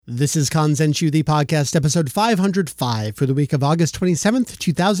This is Kanzenshuu, the podcast, episode 505 for the week of August 27th,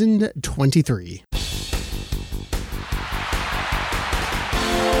 2023.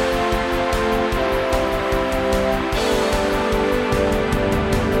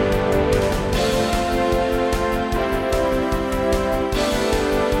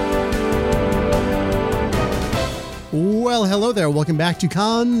 Well, hello there. Welcome back to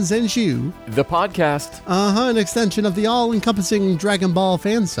Kanzenshuu, the podcast. An extension of the all-encompassing Dragon Ball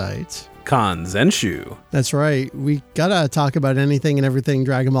fan site. Kanzenshuu. That's right. We gotta talk about anything and everything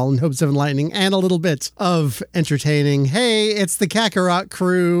Dragon Ball in hopes of enlightening and a little bit of entertaining. Hey, it's the Kakarot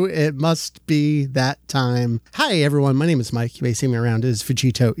crew. It must be that time. Hi, everyone. My name is Mike. You may see me around as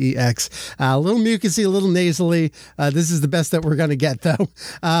Vegito EX. A little mucusy, a little nasally. This is the best that we're gonna get, though.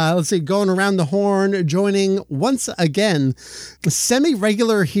 Let's see. Going around the horn, joining once again,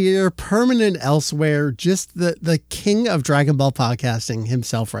 semi-regular here, permanent elsewhere, just the king of Dragon Ball podcasting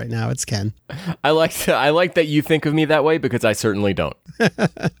himself right now. It's Ken. I like that you think of me that way because I certainly don't.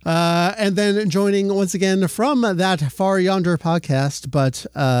 And then joining once again from that far yonder podcast, but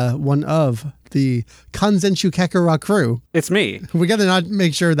one of the Kanzenshuu Kakarot crew. It's me. We got to not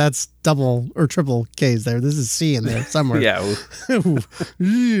make sure that's double or triple K's there. This is C in there somewhere. Yeah.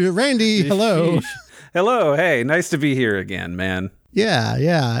 Randy, hello. Hello. Hey, nice to be here again, man.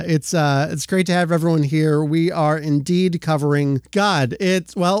 Yeah. It's great to have everyone here. We are indeed covering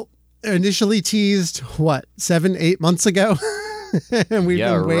initially teased, 7-8 months ago? And we've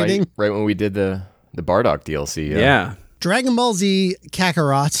been waiting. Right when we did the Bardock DLC. Yeah. Dragon Ball Z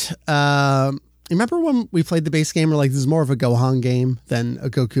Kakarot. Remember when we played the base game? We're like, this is more of a Gohan game than a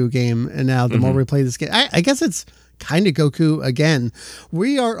Goku game. And now the more we play this game, I guess it's kind of Goku again.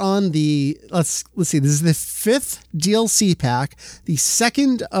 We are on the, let's see, this is the 5th DLC pack, the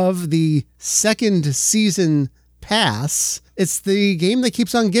second of the second season pass. It's the game that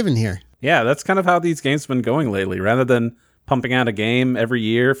keeps on giving here. Yeah, that's kind of how these games have been going lately. Rather than pumping out a game every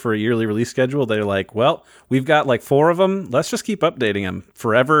year for a yearly release schedule, they're like, well, we've got like 4 of them. Let's just keep updating them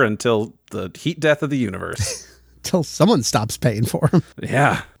forever until the heat death of the universe. Till someone stops paying for them.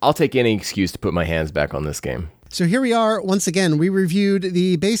 Yeah. I'll take any excuse to put my hands back on this game. So here we are once again. We reviewed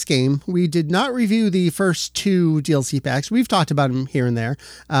the base game. We did not review the first 2 DLC packs. We've talked about them here and there.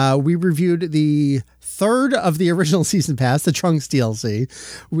 We reviewed the 3rd of the original season pass, the Trunks DLC.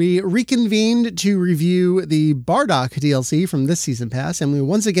 We reconvened to review the Bardock DLC from this season pass, and we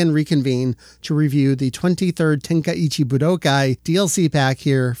once again reconvene to review the 23rd Tenkaichi Budokai DLC pack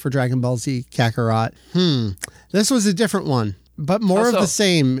here for Dragon Ball Z Kakarot. This was a different one, but more of the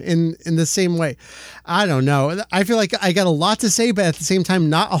same in the same way. I don't know. I feel like I got a lot to say, but at the same time,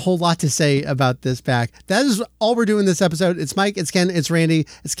 not a whole lot to say about this pack. That is all we're doing this episode. It's Mike, it's Ken, it's Randy,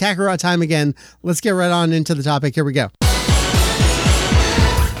 it's Kakarot time again. Let's get right on into the topic. Here we go.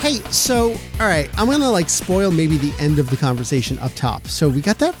 Hey, so, all right, I'm going to spoil maybe the end of the conversation up top. So we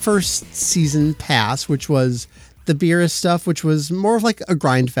got that first season pass, which was the Beerus stuff, which was more of a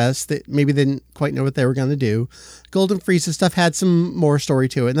grind fest that maybe they didn't quite know what they were going to do. Golden Frieza stuff had some more story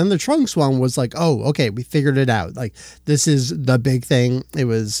to it. And then the Trunks one was oh, okay, we figured it out. This is the big thing. It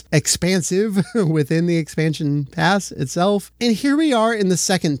was expansive within the expansion pass itself. And here we are in the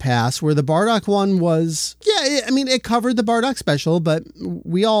second pass where the Bardock one was, it covered the Bardock special, but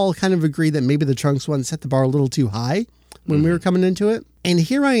we all kind of agreed that maybe the Trunks one set the bar a little too high when we were coming into it. And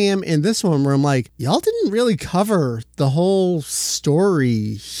here I am in this one where I'm y'all didn't really cover the whole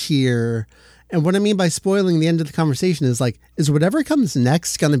story here. And what I mean by spoiling the end of the conversation is is whatever comes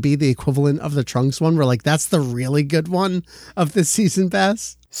next going to be the equivalent of the Trunks one where that's the really good one of this season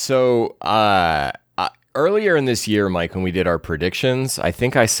pass? So, earlier in this year, Mike, when we did our predictions, I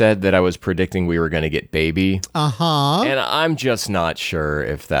think I said that I was predicting we were going to get Baby. And I'm just not sure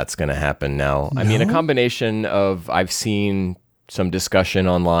if that's going to happen now. No? I mean, a combination of I've seen some discussion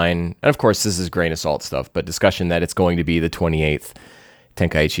online, and of course this is grain of salt stuff, but discussion that it's going to be the 28th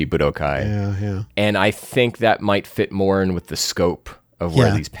Tenkaichi Budokai. Yeah. And I think that might fit more in with the scope of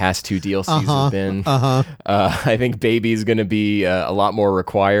where these past 2 DLCs have been. I think Baby's going to be a lot more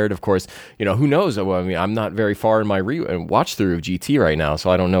required. Of course, who knows? Well, I mean, I'm not very far in my watch through of GT right now, so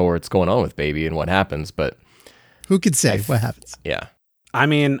I don't know what's going on with Baby and what happens, but who could say what happens? Yeah. I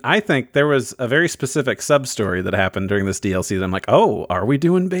mean, I think there was a very specific sub-story that happened during this DLC that I'm oh, are we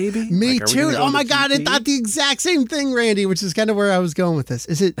doing Baby? Me too. Oh my God, I thought the exact same thing, Randy, which is kind of where I was going with this.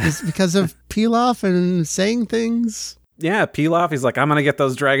 Is it because of Pilaf and saying things? Yeah, Pilaf, he's like, I'm going to get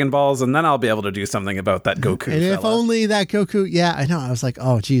those Dragon Balls, and then I'll be able to do something about that Goku And if only that Goku... Yeah, I know. I was like,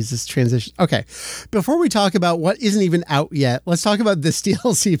 oh, geez, this transition. Okay, before we talk about what isn't even out yet, let's talk about this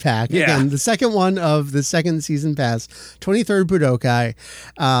DLC pack. Yeah. Again, the second one of the second season pass, 23rd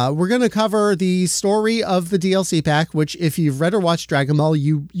Budokai. We're going to cover the story of the DLC pack, which if you've read or watched Dragon Ball,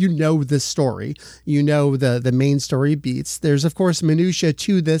 you know this story. You know the main story beats. There's, of course, minutia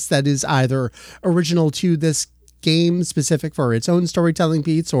to this that is either original to this game specific for its own storytelling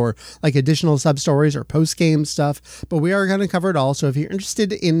beats or like additional sub stories or post game stuff, but we are going to cover it all. So if you're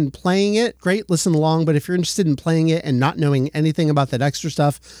interested in playing it, great, listen along. But if you're interested in playing it and not knowing anything about that extra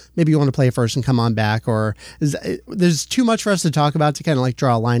stuff, maybe you want to play it first and come on back, or there's too much for us to talk about to kind of like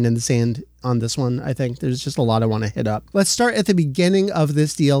draw a line in the sand on this one. I think there's just a lot I want to hit up. Let's start at the beginning of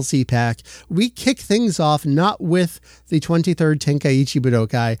this DLC pack. We kick things off not with the 23rd Tenkaichi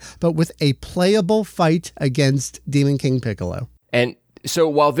Budokai, but with a playable fight against Demon King Piccolo. And so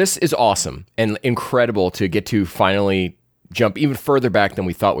while this is awesome and incredible to get to finally jump even further back than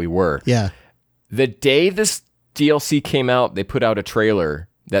we thought we were, the day this DLC came out, they put out a trailer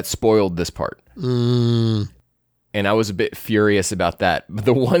that spoiled this part. And I was a bit furious about that. But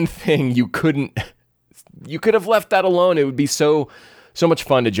the one thing you could have left that alone. It would be so much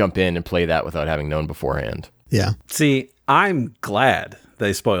fun to jump in and play that without having known beforehand. Yeah. See, I'm glad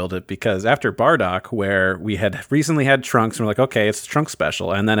they spoiled it, because after Bardock, where we had recently had Trunks, and we're like, okay, it's the Trunks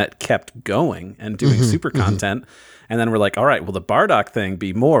special. And then it kept going and doing super content. And then we're like, all right, will the Bardock thing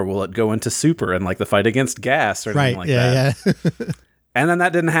be more? Will it go into super and like the fight against Gas or anything like that? Yeah. And then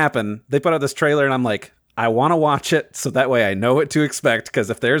that didn't happen. They put out this trailer and I'm like, I want to watch it so that way I know what to expect, because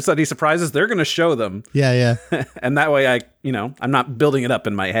if there's any surprises, they're going to show them. Yeah. And that way I'm not building it up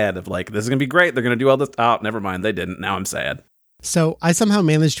in my head of like, this is going to be great. They're going to do all this. Oh, never mind. They didn't. Now I'm sad. So I somehow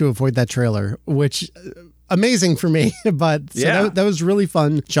managed to avoid that trailer, which amazing for me. But so that was really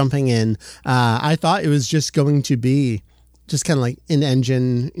fun jumping in. I thought it was just going to be just kind of like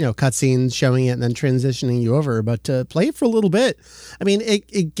in-engine, cutscenes showing it and then transitioning you over. But to play it for a little bit, I mean,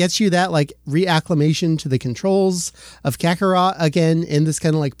 it gets you that like reacclimation to the controls of Kakarot again in this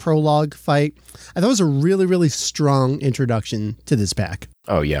kind of like prologue fight. I thought it was a really, really strong introduction to this pack.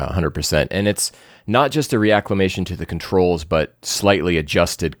 Oh, yeah, 100%. And it's not just a reacclimation to the controls, but slightly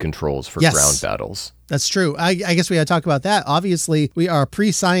adjusted controls for ground battles. That's true. I guess we got to talk about that. Obviously, we are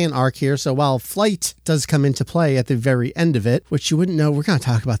pre-Saiyan arc here, so while flight does come into play at the very end of it, which you wouldn't know, we're going to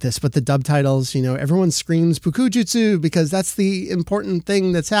talk about this, but the dub titles, everyone screams Pukujutsu because that's the important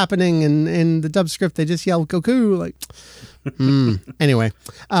thing that's happening, and in the dub script, they just yell Goku, like... Anyway,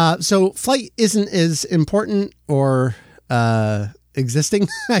 so flight isn't as important or... existing,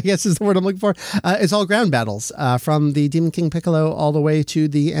 I guess is the word I'm looking for. It's all ground battles from the Demon King Piccolo all the way to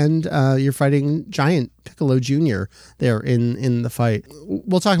the end. You're fighting Giant Piccolo Jr. there in the fight.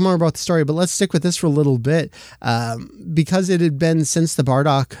 We'll talk more about the story, but let's stick with this for a little bit. Because it had been since the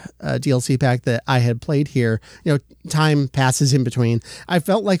Bardock DLC pack that I had played here, time passes in between. I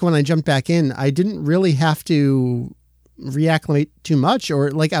felt like when I jumped back in, I didn't really have to reacclimate too much,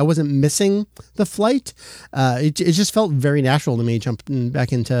 or like I wasn't missing the flight. It just felt very natural to me jumping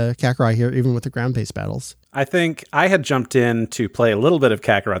back into Kakarot here, even with the ground-based battles. I think I had jumped in to play a little bit of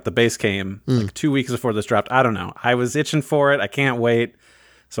Kakarot. The base came like 2 weeks before this dropped. I don't know. I was itching for it. I can't wait.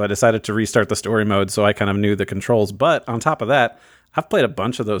 So I decided to restart the story mode so I kind of knew the controls. But on top of that, I've played a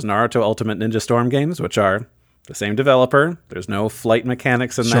bunch of those Naruto Ultimate Ninja Storm games, which are the same developer. There's no flight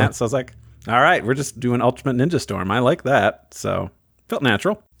mechanics in that. So I was like, all right, we're just doing Ultimate Ninja Storm. I like that. So felt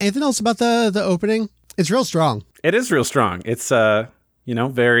natural. Anything else about the opening? It's real strong. It is real strong. It's,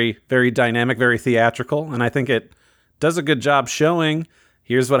 very, very dynamic, very theatrical. And I think it does a good job showing,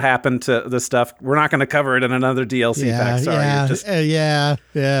 here's what happened to the stuff. We're not going to cover it in another DLC pack. Sorry.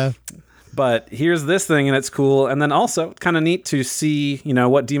 Yeah. But here's this thing, and it's cool. And then also kind of neat to see,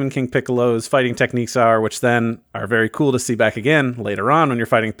 what Demon King Piccolo's fighting techniques are, which then are very cool to see back again later on when you're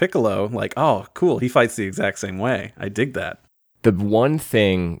fighting Piccolo. Like, oh, cool, he fights the exact same way. I dig that. But one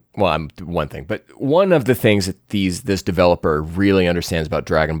of the things that this developer really understands about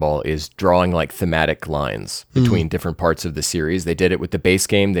Dragon Ball is drawing like thematic lines between different parts of the series. They did it with the base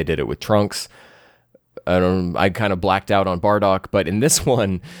game. They did it with Trunks. I kind of blacked out on Bardock, but in this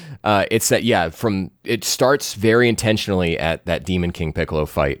one, it's that, it starts very intentionally at that Demon King Piccolo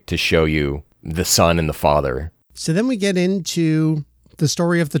fight to show you the son and the father. So then we get into the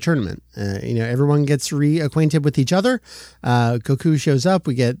story of the tournament. Everyone gets reacquainted with each other. Goku shows up.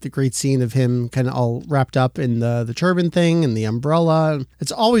 We get the great scene of him kind of all wrapped up in the turban thing and the umbrella.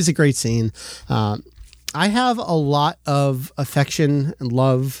 It's always a great scene. I have a lot of affection and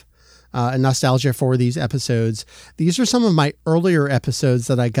love and nostalgia for these episodes. These are some of my earlier episodes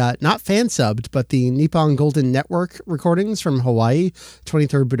that I got, not fan subbed, but the Nippon Golden Network recordings from Hawaii,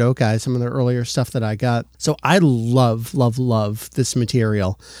 23rd Budokai, some of the earlier stuff that I got. So I love this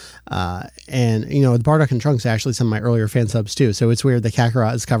material. And, the Bardock and Trunks are actually some of my earlier fan subs too. So it's weird that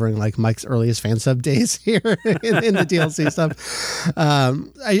Kakarot is covering like Mike's earliest fan sub days here in the DLC stuff.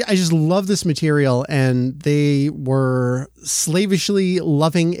 I just love this material, and they were slavishly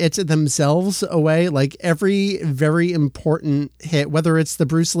loving it themselves away. Like every very important hit, whether it's the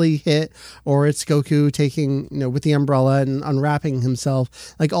Bruce Lee hit or it's Goku taking, with the umbrella and unwrapping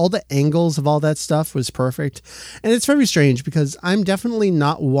himself, like all the angles of all that stuff was perfect. And it's very strange because I'm definitely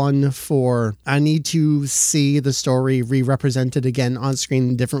not one for, I need to see the story re-represented again on screen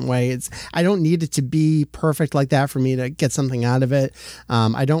in a different way. I don't need it to be perfect like that for me to get something out of it.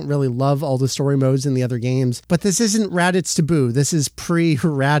 I don't really love all the story modes in the other games, but this isn't Raditz Taboo. This is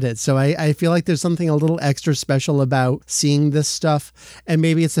pre-Raditz. So I feel like there's something a little extra special about seeing this stuff. And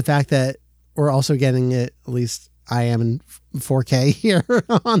maybe it's the fact that we're also getting it, at least I am in 4K here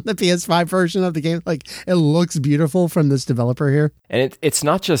on the PS5 version of the game. Like, it looks beautiful from this developer here. And it's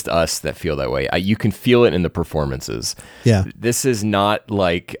not just us that feel that way. You can feel it in the performances. Yeah. This is not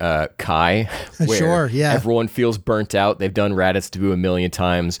like Kai, where sure, yeah. everyone feels burnt out. They've done Raditz Taboo a million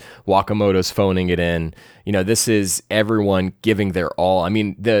times. Wakamoto's phoning it in. This is everyone giving their all. I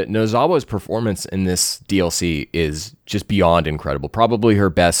mean, the Nozawa's performance in this DLC is just beyond incredible. Probably her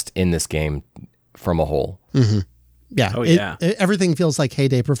best in this game from a whole. Mm-hmm. Yeah. Oh, yeah. Everything feels like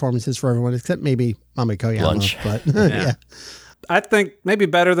heyday performances for everyone, except maybe Mame Koyama. Lunch. But yeah. I think maybe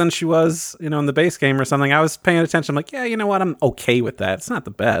better than she was, in the base game or something. I was paying attention. I'm like, yeah, you know what? I'm okay with that. It's not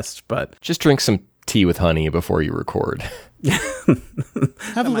the best, but just drink some tea with honey before you record.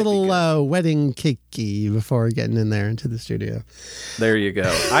 Have a little wedding cakey before getting in there into the studio. There you go.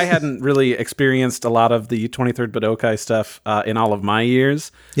 I hadn't really experienced a lot of the 23rd Budokai stuff in all of my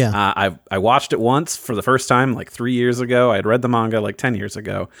years. Yeah. I watched it once for the first time like 3 years ago. I had read the manga like 10 years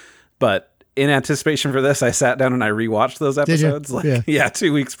ago. But in anticipation for this, I sat down and I rewatched those episodes. Did you? Yeah,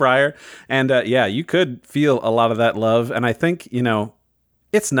 2 weeks prior. And you could feel a lot of that love. And I think,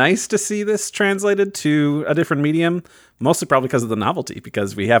 it's nice to see this translated to a different medium, mostly probably because of the novelty,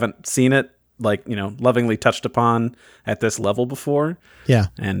 because we haven't seen it lovingly touched upon at this level before. Yeah.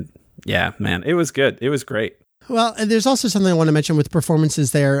 And yeah, man, it was good. It was great. Well, and there's also something I want to mention with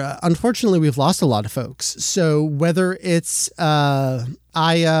performances there. Unfortunately, we've lost a lot of folks. So whether it's Aya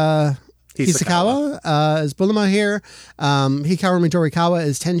Hisakawa as Bulma here, Hikaru Midorikawa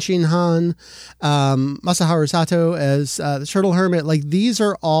as Tenshin Han, Masaharu Sato as the Turtle Hermit. Like, these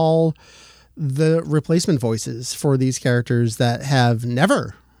are all the replacement voices for these characters that have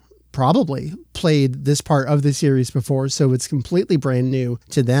never probably played this part of the series before, so it's completely brand new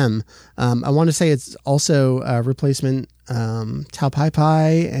to them. I want to say it's also a replacement Tao Pai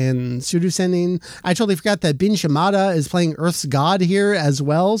Pai and Suru Senin. I totally forgot that Bin Shimada is playing Earth's God here as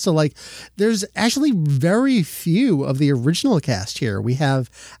well. So like, there's actually very few of the original cast here. We have,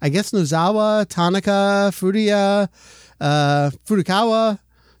 I guess, Nozawa, Tanaka, Furukawa.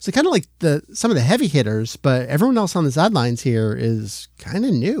 So kind of like some of the heavy hitters, but everyone else on the sidelines here is kind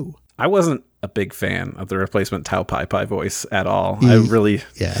of new. I wasn't a big fan of the replacement Tao Pai Pai voice at all. I really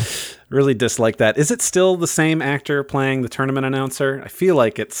dislike that. Is it still the same actor playing the tournament announcer? I feel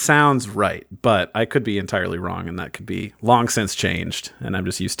like it sounds right, but I could be entirely wrong, and that could be long since changed. And I'm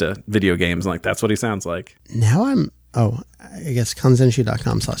just used to video games, and like that's what he sounds like. Now I guess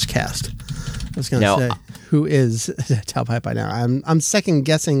kanzenshuu.com/cast. I was going to say, who is Tao Pai Pai now? I'm second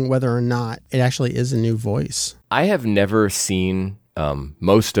guessing whether or not it actually is a new voice. I have never seen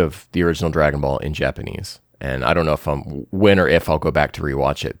most of the original Dragon Ball in Japanese, and I don't know when or if I'll go back to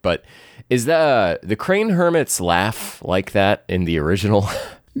rewatch it. But is the Crane Hermit's laugh like that in the original?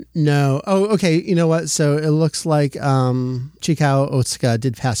 No. Oh, okay. You know what? So it looks like Chikao Otsuka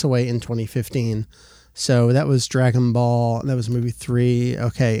did pass away in 2015. So that was Dragon Ball. That was movie 3.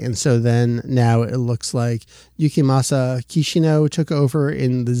 Okay. And so then now it looks like Yukimasa Kishino took over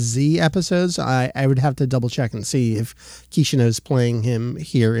in the Z episodes. I would have to double check and see if Kishino's playing him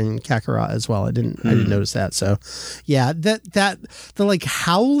here in Kakarot as well. I didn't notice that. So yeah, the like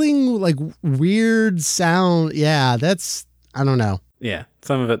howling, like weird sound. Yeah. That's, I don't know. Yeah.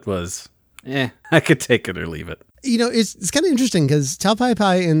 Some of it was, I could take it or leave it. It's kind of interesting because Tao Pai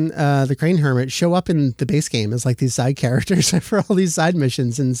Pai and the Crane Hermit show up in the base game as like these side characters for all these side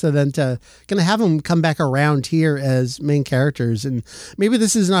missions. And so then gonna have them come back around here as main characters. And maybe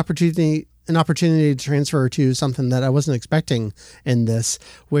this is an opportunity to transfer to something that I wasn't expecting in this,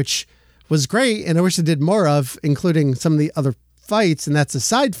 which was great. And I wish I did more of, including some of the other fights, and that's a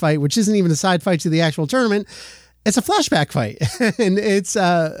side fight, which isn't even a side fight to the actual tournament. It's a flashback fight, and it's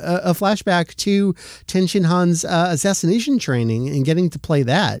a flashback to Tenshin Han's assassination training, and getting to play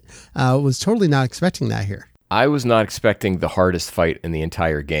that. Was totally not expecting that here. I was not expecting the hardest fight in the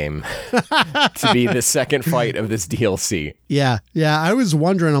entire game to be the second fight of this DLC. Yeah. I was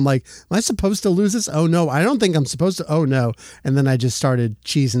wondering, I'm like, am I supposed to lose this? Oh, no, I don't think I'm supposed to. Oh, no. And then I just started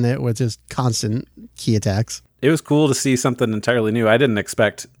cheesing it with just constant key attacks. It was cool to see something entirely new. I didn't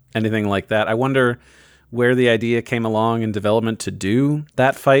expect anything like that. I wonder where the idea came along in development to do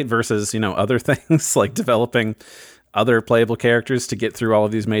that fight versus, other things like developing other playable characters to get through all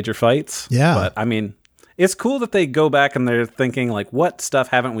of these major fights. Yeah. But I mean, it's cool that they go back and they're thinking like, what stuff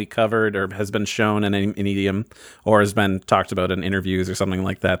haven't we covered or has been shown in Idiom or has been talked about in interviews or something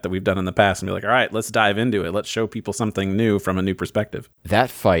like that we've done in the past, and be like, all right, let's dive into it. Let's show people something new from a new perspective. That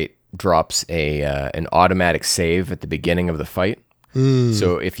fight drops an automatic save at the beginning of the fight.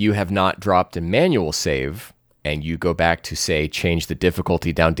 So if you have not dropped a manual save and you go back to, say, change the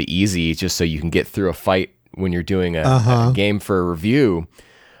difficulty down to easy just so you can get through a fight when you're doing a game for a review,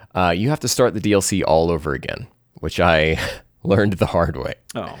 you have to start the DLC all over again, which I learned the hard way.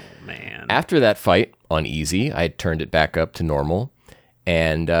 Oh, man. After that fight on easy, I turned it back up to normal,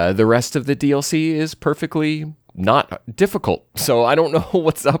 and the rest of the DLC is perfectly not difficult. So I don't know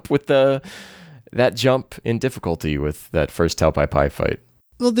what's up with that jump in difficulty with that first Tao Pai Pai fight.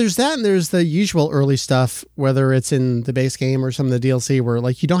 Well, there's that, and there's the usual early stuff, whether it's in the base game or some of the DLC, where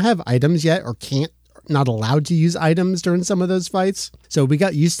like you don't have items yet or not allowed to use items during some of those fights. So we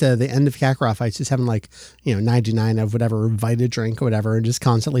got used to the end of Kakarot fights just having 99 of whatever Vita drink or whatever, and just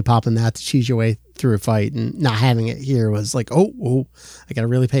constantly popping that to cheese your way through a fight, and not having it here was like, oh, I got to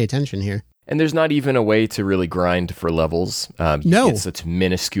really pay attention here. And there's not even a way to really grind for levels. No. It's such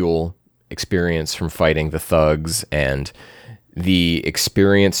minuscule experience from fighting the thugs, and the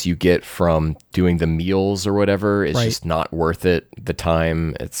experience you get from doing the meals or whatever is just not worth it. The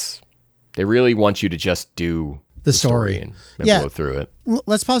time, they really want you to just do the story and blow through it.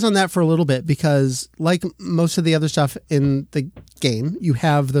 Let's pause on that for a little bit, because like most of the other stuff in the game, you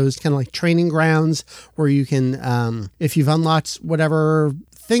have those kind of like training grounds where you can, if you've unlocked whatever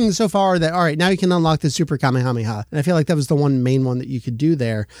things so far, that all right, now you can unlock the Super Kamehameha. And I feel like that was the main one that you could do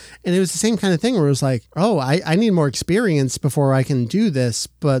there. And it was the same kind of thing where it was like, oh, I need more experience before I can do this,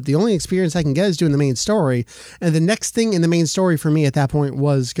 but the only experience I can get is doing the main story. And the next thing in the main story for me at that point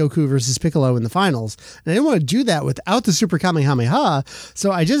was Goku versus Piccolo in the finals. And I didn't want to do that without the Super Kamehameha.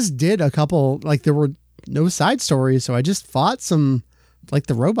 So I just did a couple, like there were no side stories, so I just fought some like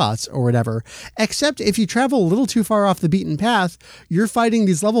the robots or whatever. Except if you travel a little too far off the beaten path, you're fighting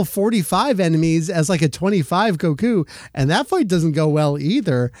these level 45 enemies as like a 25 Goku, and that fight doesn't go well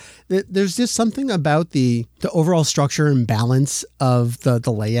either. There's just something about the overall structure and balance of the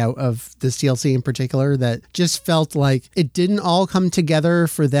layout of this DLC in particular that just felt like it didn't all come together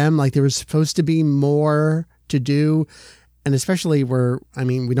for them. Like there was supposed to be more to do. And especially where,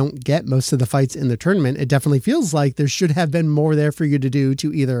 we don't get most of the fights in the tournament, it definitely feels like there should have been more there for you to do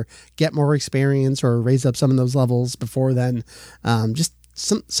to either get more experience or raise up some of those levels before then. Just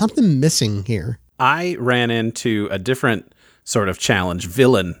something missing here. I ran into a different sort of challenge,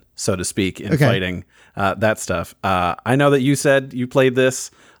 villain, so to speak, in fighting that stuff. I know that you said you played this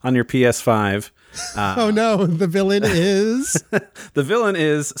on your PS5. Oh no, the villain is? The villain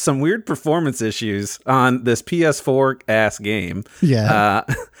is some weird performance issues on this PS4 ass game. Yeah.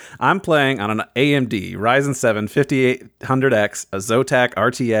 I'm playing on an AMD Ryzen 7 5800X, a Zotac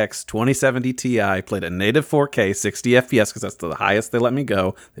RTX 2070 Ti, played at native 4K 60 FPS because that's the highest they let me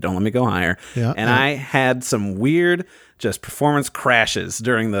go. They don't let me go higher. Yeah, and I had some weird just performance crashes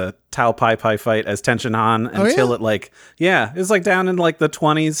during the Tao Pai Pai fight as Tenshin Han until it was like down in like the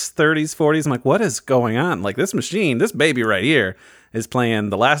 20s, 30s, 40s. I'm like, what is going on? Like this machine, this baby right here is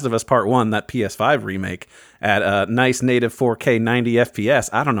playing The Last of Us Part 1, that PS5 remake, at a nice native 4K 90 FPS.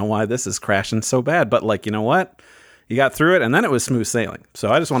 I don't know why this is crashing so bad, but like, you know what? You got through it and then it was smooth sailing.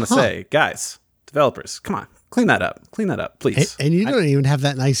 So I just want to say, guys, developers, come on, clean that up, please. And you don't even have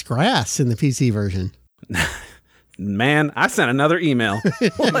that nice grass in the PC version. Man, I sent another email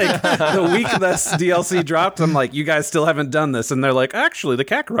like the week this DLC dropped. I'm like, you guys still haven't done this. And they're like, actually, the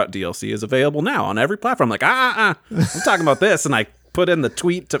Kakarot DLC is available now on every platform. I'm like, I'm talking about this. And I put in the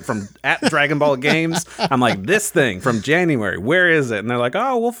tweet from @Dragon Ball Games. I'm like, this thing from January, where is it? And they're like,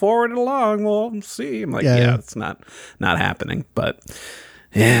 oh, we'll forward it along. We'll see. I'm like, yeah, it's not happening. But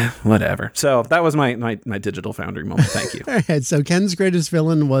yeah, whatever. So that was my Digital Foundry moment. Thank you. All right. So Ken's greatest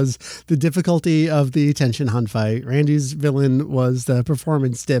villain was the difficulty of the Tenshin Han fight. Randy's villain was the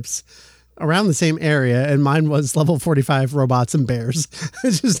performance dips around the same area, and mine was level 45 robots and bears.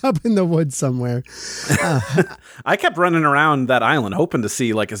 It's just up in the woods somewhere. I kept running around that island hoping to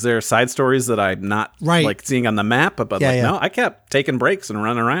see, like, is there side stories that I'm not like seeing on the map? But no, I kept taking breaks and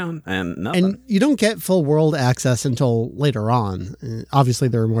running around and nothing. And you don't get full world access until later on. Obviously,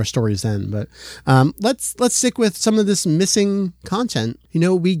 there are more stories then, but let's stick with some of this missing content.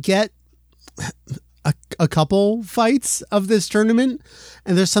 We get a couple fights of this tournament,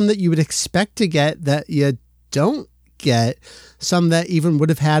 and there's some that you would expect to get that you don't get, some that even would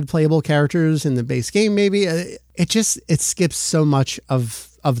have had playable characters in the base game. Maybe it skips so much of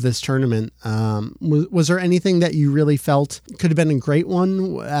this tournament. Was there anything that you really felt could have been a great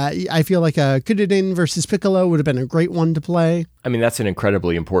one? I feel like a Kudadin versus Piccolo would have been a great one to play. I mean, that's an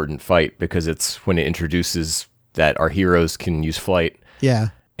incredibly important fight because it's when it introduces that our heroes can use flight. Yeah.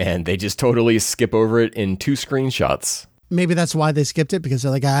 And they just totally skip over it in 2 screenshots. Maybe that's why they skipped it, because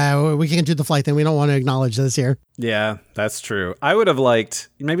they're like, we can't do the flight thing. We don't want to acknowledge this here. Yeah, that's true. I would have liked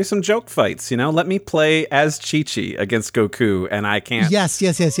maybe some joke fights, Let me play as Chi-Chi against Goku, and I can't. Yes.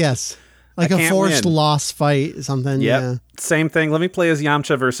 Like a forced loss fight, something. Yep. Yeah. Same thing. Let me play as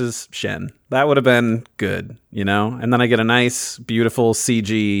Yamcha versus Shen. That would have been good, And then I get a nice, beautiful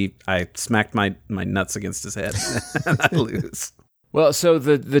CG. I smacked my nuts against his head, and I lose. Well, so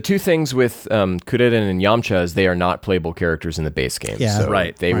the 2 things with Kuderen and Yamcha is they are not playable characters in the base game. Yeah,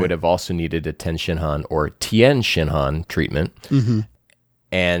 so they would have also needed a Ten Shinhan or Tien Shinhan treatment. Mm-hmm.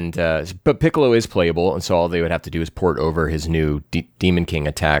 And but Piccolo is playable, and so all they would have to do is port over his new Demon King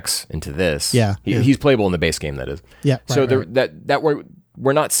attacks into this. Yeah, he's playable in the base game. That is. Yeah. So that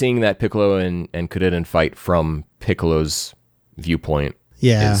we're not seeing that Piccolo and Kuderen fight from Piccolo's viewpoint.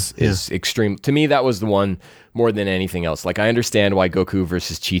 Is extreme. To me, that was the one more than anything else. Like, I understand why Goku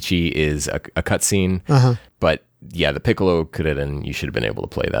versus Chi-Chi is a cutscene, but yeah, the Piccolo Kuderen, you should have been able to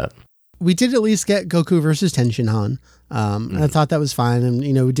play that. We did at least get Goku versus Ten Shinhan. I thought that was fine. And,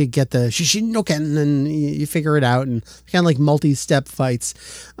 we did get the Shishinnoken, and you figure it out, and kind of like multi-step fights.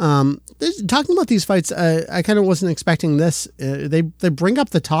 Talking about these fights, I kind of wasn't expecting this. They bring up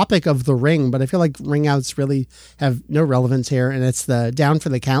the topic of the ring, but I feel like ring outs really have no relevance here. And it's the down for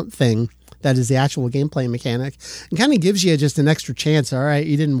the count thing. That is the actual gameplay mechanic. It kind of gives you just an extra chance. All right,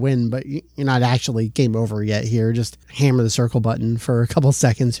 you didn't win, but you're not actually game over yet here. Just hammer the circle button for a couple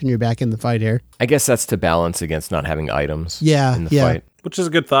seconds and you're back in the fight here. I guess that's to balance against not having items in the fight. Which is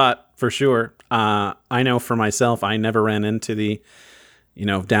a good thought, for sure. I know for myself, I never ran into the,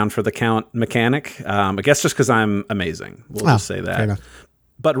 down for the count mechanic. I guess just because I'm amazing. We'll just say that. Fair enough.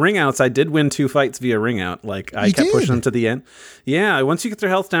 But ring outs, I did win 2 fights via ring out. Like, I kept pushing them to the end. Yeah, once you get their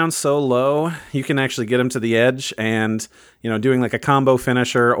health down so low, you can actually get them to the edge, and, doing like a combo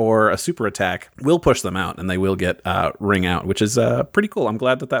finisher or a super attack will push them out, and they will get ring out, which is pretty cool. I'm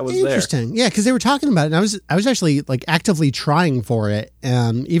glad that was Interesting. there. Yeah, because they were talking about it, and I was actually like actively trying for it,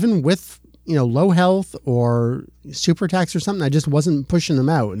 even with low health or super attacks or something. I just wasn't pushing them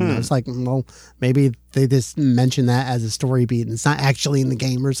out. And I was like, well, maybe they just mentioned that as a story beat and it's not actually in the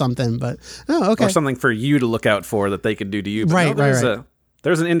game or something, but okay. Or something for you to look out for that they could do to you. But right.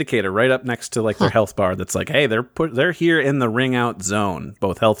 There's an indicator right up next to like their health bar that's like, hey, they're here in the ring out zone,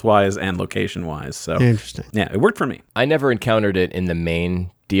 both health wise and location wise. So interesting. Yeah, it worked for me. I never encountered it in the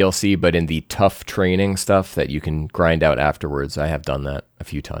main DLC, but in the tough training stuff that you can grind out afterwards, I have done that a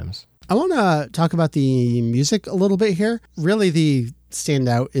few times. I want to talk about the music a little bit here. Really, the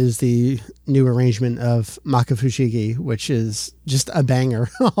standout is the new arrangement of Makafushigi, which is just a banger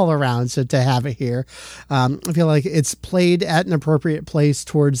all around. So to have it here, I feel like it's played at an appropriate place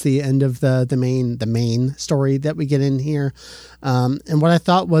towards the end of the main story that we get in here. And what I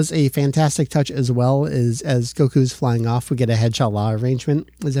thought was a fantastic touch as well is as Goku's flying off, we get a Head-Sha-La arrangement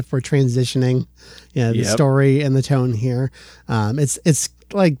as if we're transitioning, the story and the tone here. It's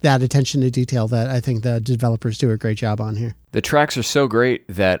like that attention to detail that I think the developers do a great job on here. The tracks are so great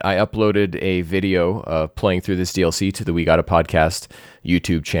that I uploaded a video of playing through this DLC to the We Gotta Podcast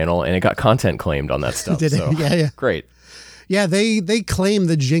YouTube channel, and it got content claimed on that stuff. Did it? Yeah. Great. Yeah, they claim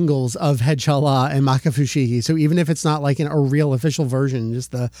the jingles of Head-Sha-La and Makafushigi. So even if it's not like a real official version,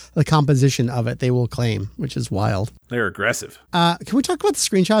 just the composition of it, they will claim, which is wild. They're aggressive. Can we talk about the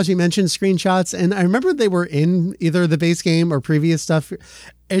screenshots? You mentioned screenshots, and I remember they were in either the base game or previous stuff.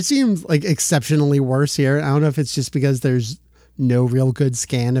 It seems like exceptionally worse here. I don't know if it's just because there's no real good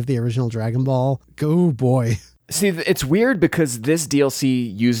scan of the original Dragon Ball. Go boy. See, it's weird because this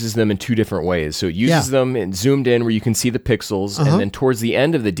DLC uses them in 2 different ways. So it uses them in zoomed in where you can see the pixels, and then towards the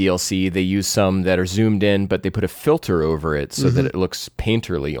end of the DLC, they use some that are zoomed in, but they put a filter over it so that it looks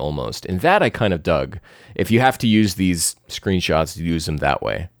painterly almost. And that I kind of dug. If you have to use these screenshots, use them that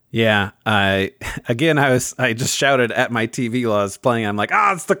way. Yeah, I just shouted at my TV while I was playing. I'm like,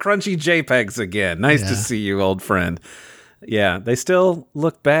 it's the crunchy JPEGs again. Nice to see you, old friend. Yeah, they still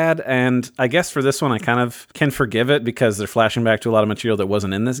look bad, and I guess for this one I kind of can forgive it because they're flashing back to a lot of material that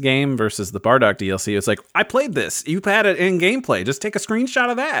wasn't in this game versus the Bardock DLC. It's like, I played this. You had it in gameplay. Just take a screenshot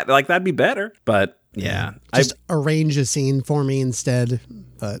of that. Like, that'd be better. But yeah. Just arrange a scene for me instead.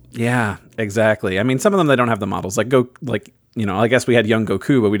 But yeah, exactly. I mean, some of them, they don't have the models. I guess we had young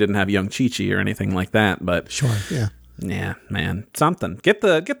Goku, but we didn't have young Chi-Chi or anything like that. But sure, yeah. Yeah, man, something. Get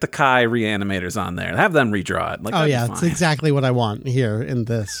the Kai reanimators on there. Have them redraw it. Like, that's exactly what I want here in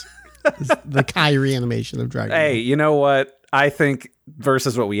this. The Kai reanimation of Dragon Ball. Hey, you know what? I think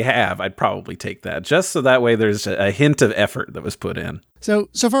versus what we have, I'd probably take that. Just so that way there's a hint of effort that was put in. So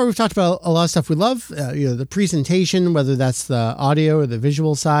far we've talked about a lot of stuff we love. The presentation, whether that's the audio or the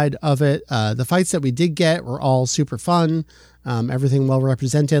visual side of it. The fights that we did get were all super fun. Everything well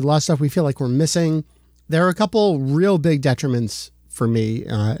represented. A lot of stuff we feel like we're missing. There are a couple real big detriments for me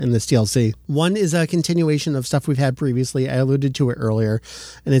in this DLC. One is a continuation of stuff we've had previously. I alluded to it earlier,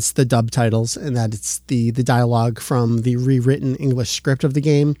 and it's the dub titles, and that it's the dialogue from the rewritten English script of the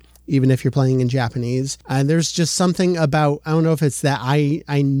game, even if you're playing in Japanese. And there's just something about, I don't know if it's that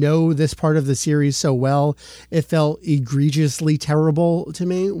I know this part of the series so well, it felt egregiously terrible to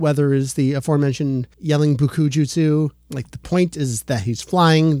me, whether it's the aforementioned yelling Bukujutsu. Like, the point is that he's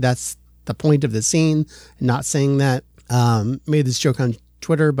flying, that's the point of the scene, not saying that. Made this joke on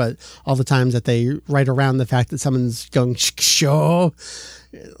Twitter, but all the times that they write around the fact that someone's going show,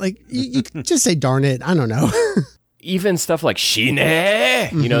 like, you just say darn it. I don't know. Even stuff like shine,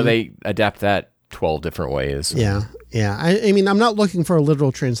 they adapt that 12 different ways. Yeah. I mean, I'm not looking for a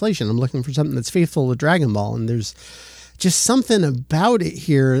literal translation. I'm looking for something that's faithful to Dragon Ball, and there's just something about it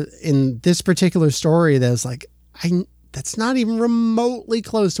here in this particular story that's like, that's not even remotely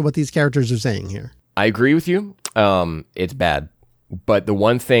close to what these characters are saying here. I agree with you. It's bad. But the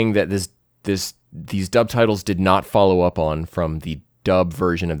one thing that these dub titles did not follow up on from the dub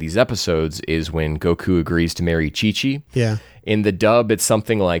version of these episodes is when Goku agrees to marry Chi-Chi. Yeah. In the dub, it's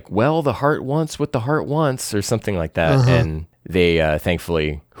something like, well, the heart wants what the heart wants, or something like that. Uh-huh. And they,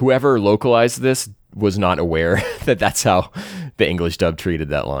 thankfully, whoever localized this was not aware that that's how the English dub treated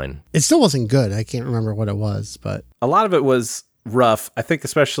that line. It still wasn't good. I can't remember what it was, but a lot of it was rough. I think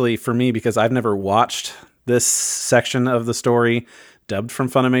especially for me, because I've never watched this section of the story dubbed from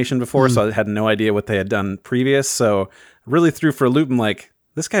Funimation before, so I had no idea what they had done previous. So really threw for a loop. I'm like,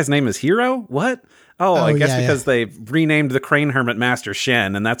 this guy's name is Hero? What? Oh, I guess because they renamed the Crane Hermit Master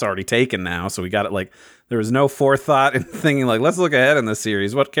Shen, and that's already taken now. So we got it like, there was no forethought in thinking like, let's look ahead in this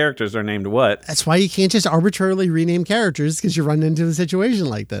series. What characters are named what? That's why you can't just arbitrarily rename characters, because you run into a situation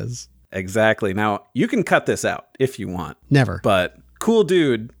like this. Exactly. Now, you can cut this out if you want. Never. But cool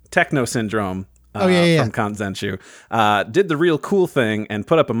dude, Techno Syndrome, from Kanzenshuu, did the real cool thing and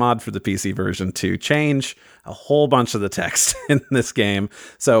put up a mod for the PC version to change a whole bunch of the text in this game.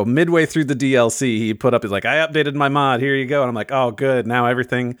 So midway through the DLC, he put up, he's like, I updated my mod, here you go. And I'm like, oh, good. Now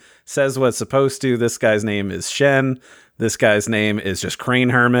everything says what it's supposed to. This guy's name is Shen. This guy's name is just Crane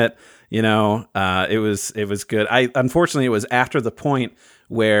Hermit. It was good. Unfortunately, it was after the point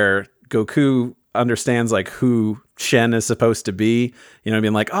where Goku understands like who Shen is supposed to be,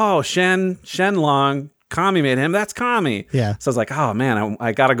 being like, oh, Shenlong, Kami made him, that's Kami. Yeah. So I was like, oh man,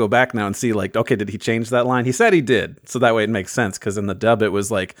 I gotta go back now and see like, okay, did he change that line? He said he did. So that way it makes sense, because in the dub it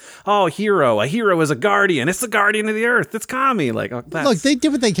was like, oh, a hero is a guardian. It's the guardian of the earth. It's Kami. Like, look, they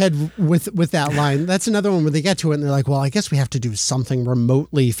did what they could with that line. That's another one where they get to it and they're like, well, I guess we have to do something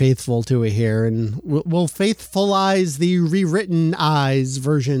remotely faithful to it here, and we'll faithfulize the rewritten eyes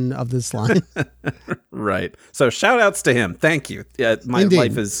version of this line. Right. So shout outs to him. Thank you. My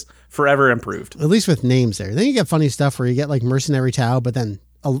life is forever improved. At least with names there. Then you get funny stuff where you get like Mercenary Tao, but then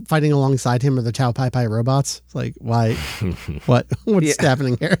fighting alongside him are the Tao Pai Pai robots. It's like, why? What's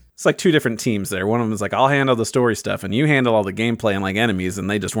happening here? It's like two different teams there. One of them is like, I'll handle the story stuff, and you handle all the gameplay and like enemies, and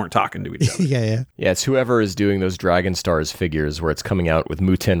they just weren't talking to each other. Yeah. Yeah, it's whoever is doing those Dragon Stars figures where it's coming out with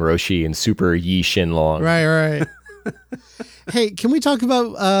Muten Roshi and Super Yi Shenlong. Right. Hey, can we talk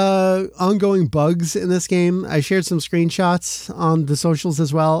about ongoing bugs in this game? I shared some screenshots on the socials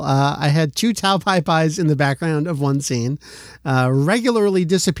as well. I had 2 Tao Pai Pais in the background of one scene, regularly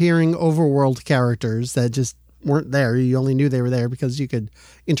disappearing overworld characters that just weren't there. You only knew they were there because you could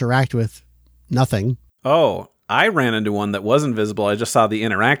interact with nothing. Oh, I ran into one that wasn't visible. I just saw the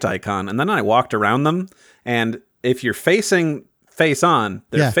interact icon, and then I walked around them, and if you're face on,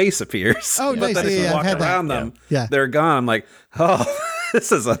 their face appears. Oh, nice. But then if you walk around them, yeah, they're gone. I'm like, oh,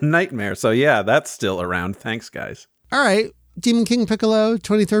 this is a nightmare. So yeah, that's still around. Thanks, guys. All right. Demon King Piccolo,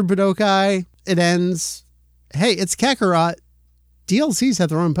 23rd Budokai, it ends. Hey, it's Kakarot. DLCs have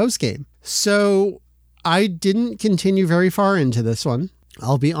their own postgame. So I didn't continue very far into this one.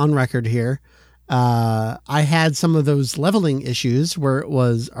 I'll be on record here. I had some of those leveling issues where it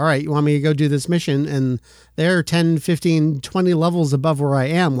was, all right, you want me to go do this mission? And they're 10, 15, 20 levels above where I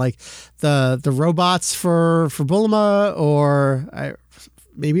am. Like the robots for Bulma, or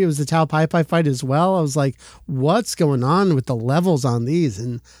maybe it was the Tao Pai Pai fight as well. I was like, what's going on with the levels on these?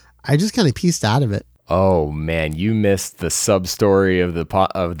 And I just kind of pieced out of it. Oh man, you missed the sub story of the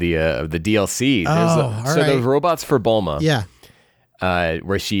DLC. Those robots for Bulma. Yeah.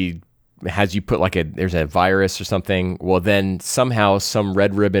 Where she has you put there's a virus or something. Well, then somehow some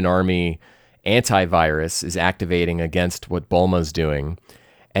Red Ribbon Army antivirus is activating against what Bulma's doing.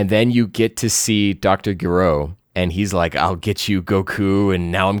 And then you get to see Dr. Gero, and he's like, I'll get you, Goku,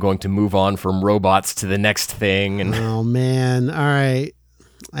 and now I'm going to move on from robots to the next thing. And oh man, all right.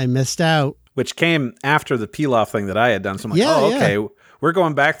 I missed out. Which came after the Pilaf thing that I had done. So I'm like, okay. We're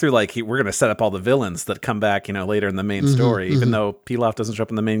going back through, we're going to set up all the villains that come back, later in the main story, even though Pilaf doesn't show up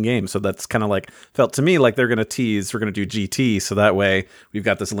in the main game. So that's kind of felt to me like they're going to tease, we're going to do GT. So that way we've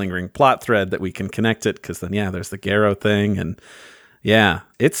got this lingering plot thread that we can connect it. Cause then, there's the Gero thing. And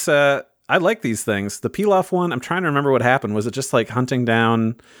it's, I like these things. The Pilaf one, I'm trying to remember what happened. Was it just hunting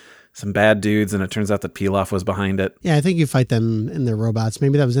down some bad dudes, and it turns out that Pilaf was behind it? Yeah, I think you fight them in their robots.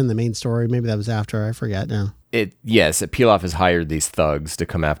 Maybe that was in the main story. Maybe that was after. I forget now. Pilaf has hired these thugs to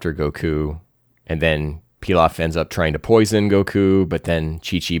come after Goku, and then Pilaf ends up trying to poison Goku, but then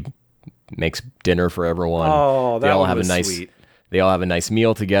Chi-Chi makes dinner for everyone. Oh, that was sweet. They all have a nice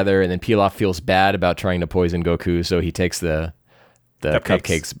meal together, and then Pilaf feels bad about trying to poison Goku, so he takes the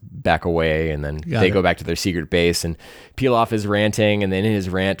cupcakes back away, and then they go back to their secret base, and Pilaf is ranting, and then in his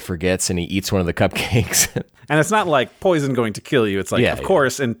rant forgets, and he eats one of the cupcakes. And it's not like poison going to kill you. It's of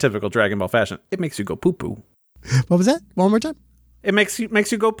course, in typical Dragon Ball fashion, it makes you go poo-poo. What was that? One more time? It makes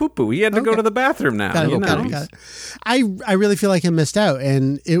you go poo-poo. He had to go to the bathroom now. Got it. I really feel like I missed out,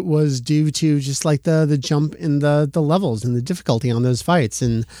 and it was due to just the jump in the levels and the difficulty on those fights.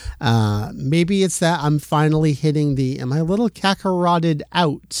 And maybe it's that I'm finally hitting am I a little Kakarotted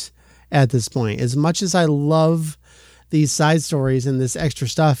out at this point? As much as I love these side stories and this extra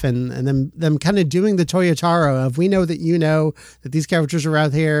stuff, and them kind of doing the Toyotaro of, we know that that these characters are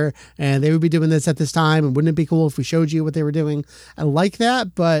out here and they would be doing this at this time, and wouldn't it be cool if we showed you what they were doing? I like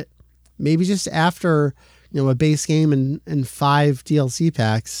that, but maybe just after a base game and 5 DLC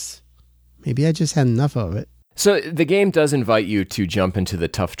packs, maybe I just had enough of it. So the game does invite you to jump into the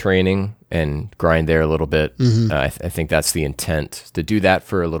tough training and grind there a little bit. I think that's the intent, to do that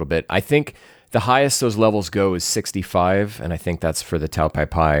for a little bit. I think the highest those levels go is 65, and I think that's for the Tao Pai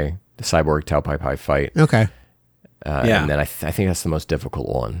Pai, the Cyborg Tao Pai Pai fight. Okay. And then I think that's the most difficult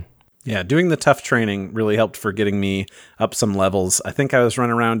one. Yeah, doing the tough training really helped for getting me up some levels. I think I was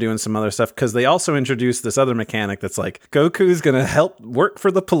running around doing some other stuff, because they also introduced this other mechanic that's Goku's going to help work for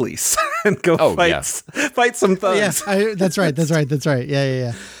the police and go fight some thugs. Yes, that's right.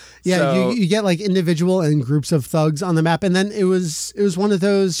 Yeah. Yeah, so, you get individual and groups of thugs on the map, and then it was one of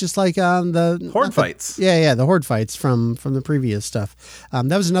those just the horde fights. Yeah, the horde fights from the previous stuff.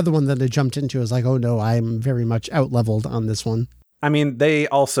 That was another one that I jumped into. I was like, oh no, I'm very much out leveled on this one. I mean, they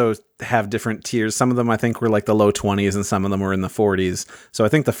also have different tiers. Some of them I think were the low 20s, and some of them were in the 40s. So I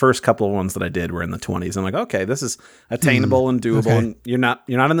think the first couple of ones that I did were in the 20s. I'm like, okay, this is attainable and doable, and you're not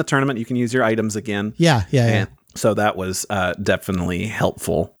in the tournament. You can use your items again. Yeah. So that was definitely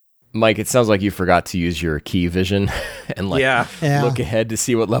helpful. Mike, it sounds like you forgot to use your key vision and look ahead to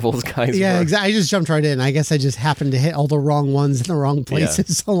see what levels guys were. Yeah, exactly. I just jumped right in. I guess I just happened to hit all the wrong ones in the wrong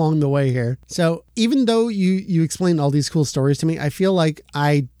places along the way here. So even though you explained all these cool stories to me, I feel like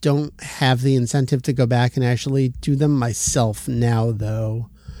I don't have the incentive to go back and actually do them myself now, though.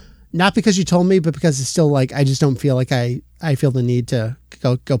 Not because you told me, but because it's still I just don't feel like I feel the need to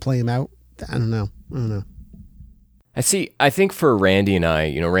go play them out. I don't know. I think for Randy and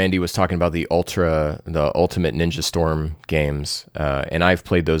I, Randy was talking about the Ultimate Ninja Storm games, and I've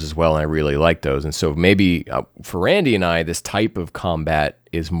played those as well, and I really like those. And so maybe for Randy and I, this type of combat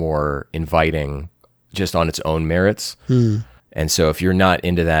is more inviting just on its own merits. And so if you're not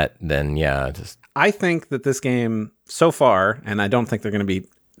into that, then I think that this game so far, and I don't think they're going to be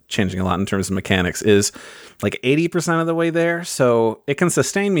changing a lot in terms of mechanics, is like 80% of the way there. So it can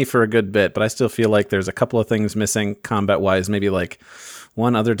sustain me for a good bit, but I still feel like there's a couple of things missing combat-wise, maybe like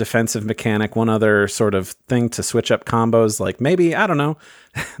one other defensive mechanic, one other sort of thing to switch up combos. Like maybe, I don't know,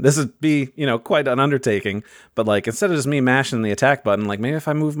 this would be, quite an undertaking, but like instead of just me mashing the attack button, like maybe if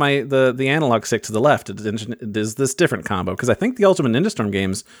I move the analog stick to the left, it does this different combo. Because I think the Ultimate Ninja Storm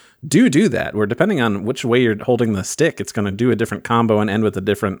games do that, where depending on which way you're holding the stick, it's going to do a different combo and end with a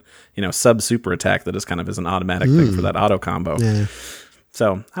different, sub-super attack that is kind of as an automatic thing for that auto combo. Yeah.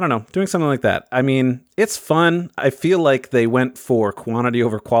 So, I don't know, doing something like that. I mean, it's fun. I feel like they went for quantity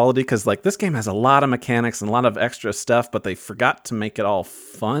over quality because, like, this game has a lot of mechanics and a lot of extra stuff, but they forgot to make it all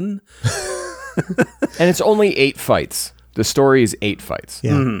fun. And it's only 8 fights. The story is 8 fights.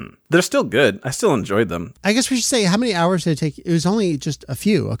 Yeah. Mm-hmm. They're still good. I still enjoyed them. I guess we should say, how many hours did it take? It was only just a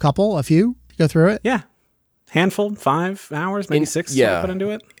few to go through it? Yeah. Handful, 5 hours, maybe 6 to put into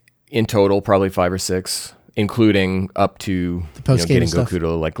it. In total, probably 5 or 6. Including up to getting stuff. Goku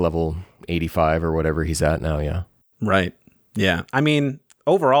to like level 85 or whatever he's at now, yeah. Right. Yeah. I mean,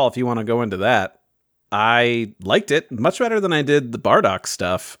 overall, if you want to go into that, I liked it much better than I did the Bardock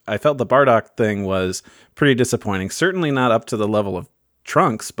stuff. I felt the Bardock thing was pretty disappointing. Certainly not up to the level of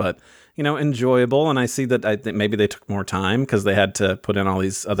Trunks, but enjoyable. And I see that I think maybe they took more time because they had to put in all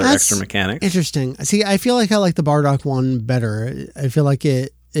these other extra mechanics. Interesting. See, I feel like I like the Bardock one better. I feel like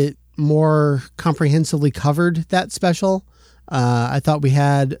it more comprehensively covered that special. I thought we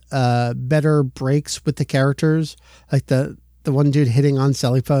had better breaks with the characters, like the one dude hitting on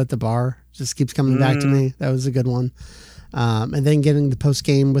Celipa at the bar just keeps coming back to me. That was a good one. And then getting the post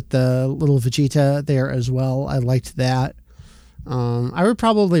game with the little Vegeta there as well. I liked that. I would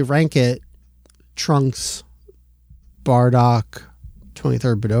probably rank it Trunks, Bardock,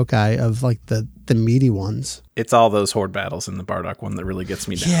 23rd Budokai of like the meaty ones. It's all those horde battles in the Bardock one that really gets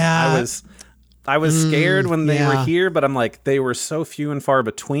me down. Yeah. I was scared when they were here, but I'm like, they were so few and far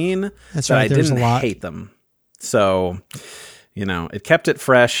between that I didn't hate them. So, it kept it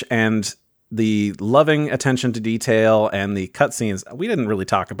fresh, and the loving attention to detail and the cutscenes. We didn't really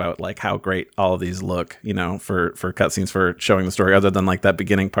talk about like how great all of these look, for cutscenes for showing the story, other than like that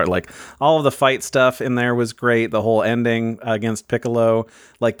beginning part. Like all of the fight stuff in there was great. The whole ending against Piccolo,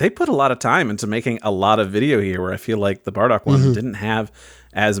 like they put a lot of time into making a lot of video here, where I feel like the Bardock one didn't have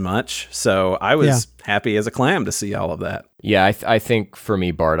as much. So I was happy as a clam to see all of that. Yeah, I think for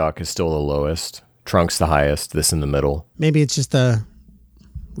me, Bardock is still the lowest. Trunks the highest, this in the middle. Maybe it's just the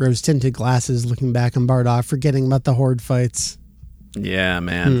rose-tinted glasses looking back on Bardock, forgetting about the horde fights. Yeah,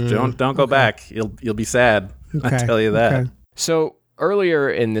 man. Don't go back. You'll be sad. I tell you that. Okay. So earlier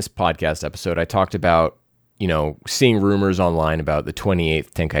in this podcast episode, I talked about, seeing rumors online about the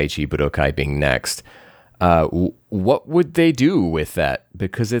 28th Tenkaichi Budokai being next. What would they do with that?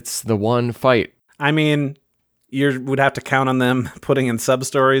 Because it's the one fight. I mean, you would have to count on them putting in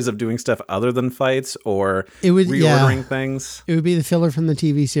sub-stories of doing stuff other than fights, or reordering things. It would be the filler from the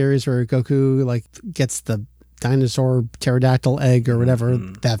TV series where Goku like gets the dinosaur pterodactyl egg or whatever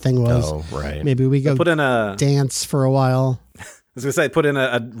that thing was. Oh, right. Maybe we go put in a dance for a while. I was going to say, put in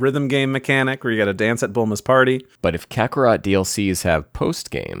a rhythm game mechanic where you got to dance at Bulma's party. But if Kakarot DLCs have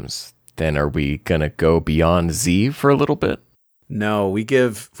post games, then are we going to go beyond Z for a little bit? No, we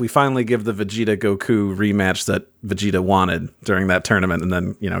finally give the Vegeta Goku rematch that Vegeta wanted during that tournament, and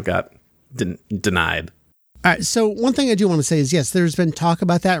then got denied. All right, so one thing I do want to say is, yes, there's been talk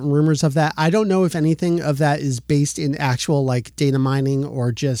about that and rumors of that. I don't know if anything of that is based in actual like data mining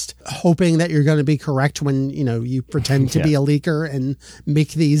or just hoping that you're going to be correct when you pretend to be a leaker and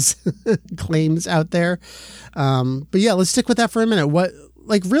make these claims out there. But yeah, let's stick with that for a minute.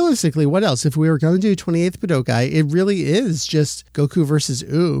 Like, realistically, what else? If we were going to do 28th Budokai, it really is just Goku versus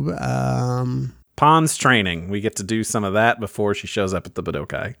Oob. Pon's training. We get to do some of that before she shows up at the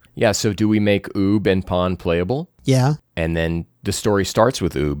Budokai. Yeah, so do we make Oob and Pon playable? Yeah. And then the story starts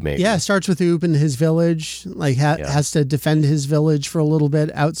with Oob, maybe? Yeah, it starts with Oob in his village. Like, has to defend his village for a little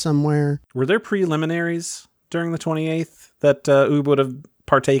bit out somewhere. Were there preliminaries during the 28th that Oob would have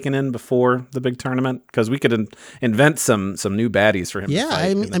partaken in before the big tournament? Because we could invent some new baddies for him. Yeah,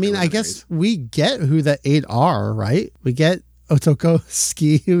 I mean, I guess we get who the 8 are, right? We get Otoko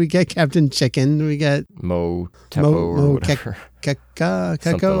Ski, we get Captain Chicken, we get Mo Teppo or whatever.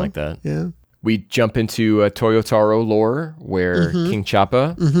 Something like that. Yeah. We jump into Toyotaro lore where King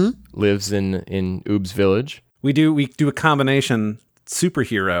Chappa lives in Oob's village. We do a combination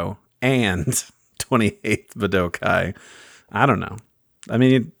superhero and 28th Budokai. I don't know. I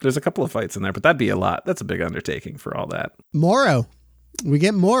mean, there's a couple of fights in there, but that'd be a lot. That's a big undertaking for all that. Moro. We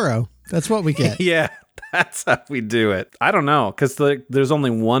get Moro. That's what we get. Yeah, That's how we do it. I don't know, because there's only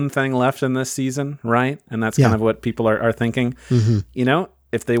one thing left in this season, right? And that's kind of what people are thinking. Mm-hmm. You know,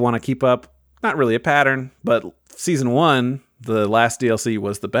 if they want to keep up, not really a pattern, but season 1, the last DLC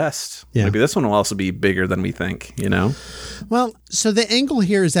was the best. Yeah. Maybe this one will also be bigger than we think, you know? Well, so the angle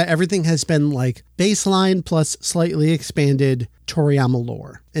here is that everything has been like baseline plus slightly expanded Toriyama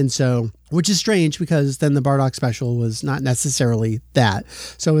lore. And so, which is strange because then the Bardock special was not necessarily that.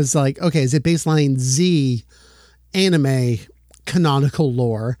 So it's like, okay, is it baseline Z anime canonical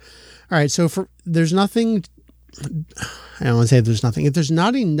lore? All right, so there's nothing... I don't want to say there's nothing. If there's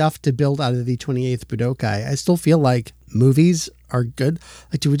not enough to build out of the 28th Budokai, I still feel like movies are good.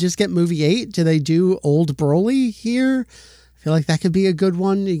 Like, do we just get movie 8? Do they do Old Broly here? I feel like that could be a good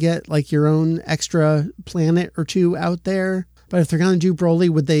one. You get like your own extra planet or two out there. But if they're going to do Broly,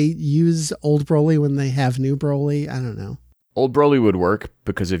 would they use Old Broly when they have new Broly? I don't know. Old Broly would work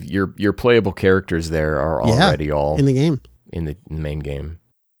because of your playable characters there are already all in the game, in the main game.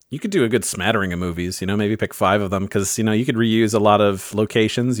 You could do a good smattering of movies, you know, maybe pick 5 of them because, you know, you could reuse a lot of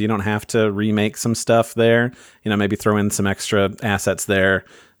locations. You don't have to remake some stuff there. You know, maybe throw in some extra assets there.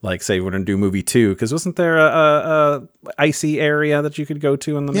 Like, say, we're going to do movie 2, because wasn't there a icy area that you could go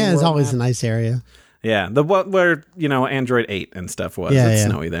to in the there's always an ice area. Yeah, where, you know, Android 8 and stuff was. It's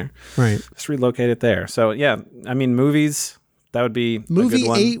snowy there. Right. Just relocate it there. So, yeah, I mean, movies, that would be movie a good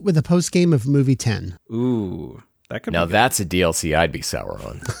one. 8 with a post game of movie 10. Ooh. Now that's a DLC I'd be sour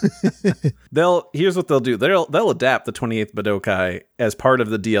on. Here's what they'll do. They'll adapt the 28th Budokai as part of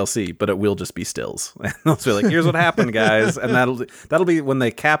the DLC, but it will just be stills. And they'll be like, here's what happened, guys. And that'll be when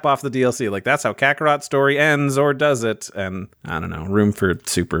they cap off the DLC. Like, that's how Kakarot's story ends, or does it? And I don't know, room for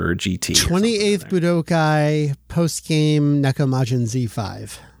Super or GT. 28th Budokai post game Nekomajin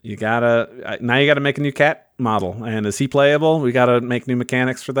Z5. You gotta make a new cat model, and is he playable? We gotta make new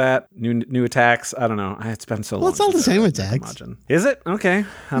mechanics for that, new attacks. I don't know. It's been so long. Well, it's all the same attacks. Is it? Okay.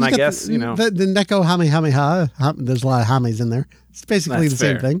 And I guess the Neko Hamehameha. There's a lot of Hames in there. It's basically the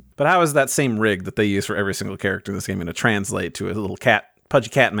same thing. But how is that same rig that they use for every single character in this game going to translate to a little pudgy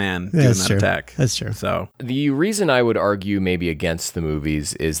cat man doing that attack? That's true. So the reason I would argue maybe against the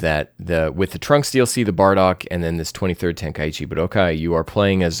movies is that with the Trunks DLC, the Bardock, and then this 23rd Tenkaichi Budokai, you are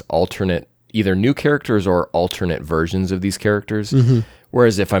playing as alternate, either new characters or alternate versions of these characters. Mm-hmm.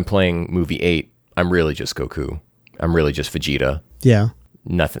 Whereas if I'm playing movie 8, I'm really just Goku. I'm really just Vegeta. Yeah.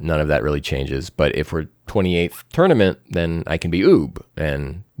 None of that really changes. But if we're 28th tournament, then I can be Oob,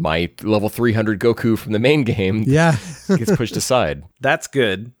 and my level 300 Goku from the main game gets pushed aside. That's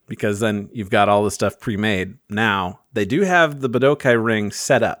good, because then you've got all the stuff pre-made. Now, they do have the Budokai ring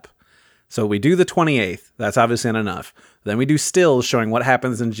set up. So we do the 28th. That's obviously not enough. Then we do stills showing what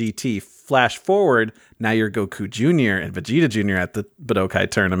happens in GT. Flash forward, now you're Goku Jr. and Vegeta Jr. at the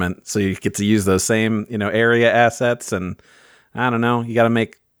Budokai tournament. So you get to use those same, area assets, and I don't know, you got to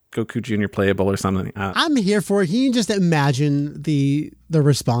make Goku Jr. playable or something. I'm here for it. Can you just imagine the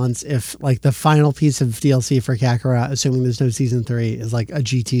response if, like, the final piece of DLC for Kakarot, assuming there's no season 3, is like a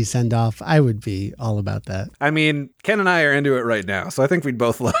GT send off? I would be all about that. I mean, Ken and I are into it right now, so I think we'd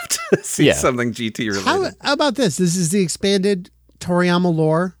both love to see something GT related. How about this? This is the expanded Toriyama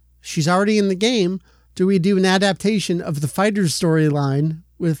lore. She's already in the game. Do we do an adaptation of the Fighters storyline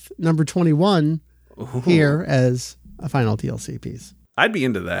with number 21 here as a final DLC piece? I'd be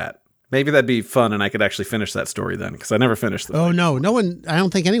into that. Maybe that'd be fun, and I could actually finish that story then, because I never finished the thing. No one. I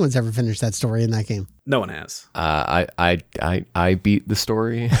don't think anyone's ever finished that story in that game. No one has. I beat the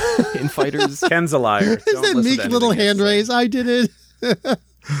story in Fighters. Ken's a liar. Is that meek little hand raise? I did it.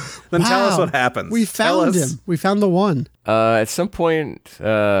 Then tell us what happens. We found him. We found the one. At some point,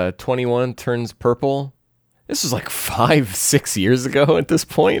 21 turns purple. This was like 5-6 years ago at this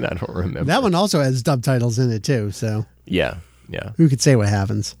point. I don't remember. That one also has subtitles in it too, so. Yeah. Who could say what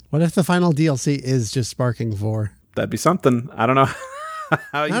happens? What if the final DLC is just Sparking 4? That'd be something. I don't know.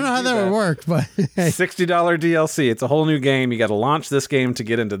 I don't know how that would work, but $60 DLC. It's a whole new game. You got to launch this game to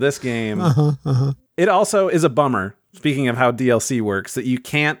get into this game. It also is a bummer, speaking of how DLC works, that you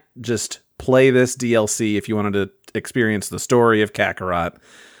can't just play this DLC if you wanted to experience the story of Kakarot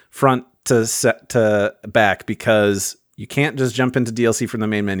front to back, because you can't just jump into DLC from the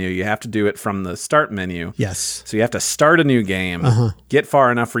main menu. You have to do it from the start menu. Yes. So you have to start a new game, get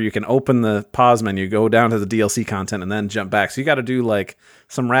far enough where you can open the pause menu, go down to the DLC content, and then jump back. So you got to do like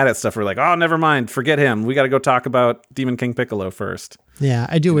some Raditz stuff where like, oh, never mind, forget him. We got to go talk about Demon King Piccolo first. Yeah,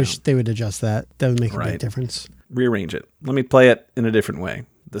 I do wish they would adjust that. That would make a big difference. Rearrange it. Let me play it in a different way.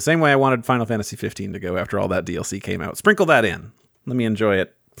 The same way I wanted Final Fantasy 15 to go after all that DLC came out. Sprinkle that in. Let me enjoy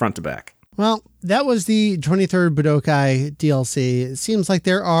it front to back. Well, that was the 23rd Budokai DLC. It seems like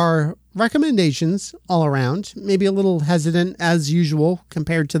there are recommendations all around. Maybe a little hesitant as usual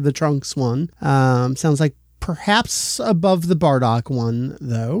compared to the Trunks one. Sounds like perhaps above the Bardock one,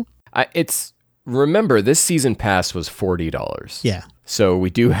 though. Remember, this season pass was $40. Yeah. So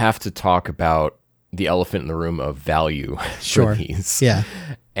we do have to talk about the elephant in the room of value for these. Yeah.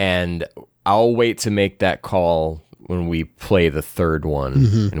 And I'll wait to make that call when we play the third one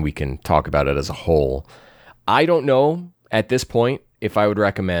and we can talk about it as a whole. I don't know at this point if I would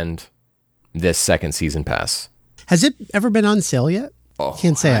recommend this second season pass. Has it ever been on sale yet?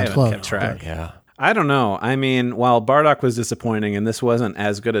 Can't say I I've looked. kept track. Yeah. I don't know. I mean, while Bardock was disappointing and this wasn't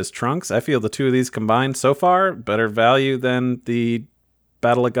as good as Trunks, I feel the two of these combined so far better value than the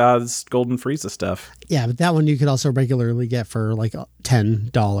Battle of Gods Golden Frieza stuff. Yeah, but that one you could also regularly get for like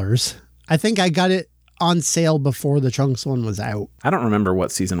 $10. I think I got it on sale before the Trunks one was out. I don't remember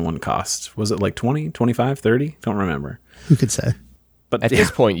what season 1 cost. Was it like 20, 25, 30? Don't remember. Who could say? But At this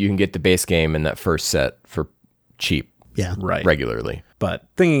point, you can get the base game and that first set for cheap. Yeah. Right. Regularly. But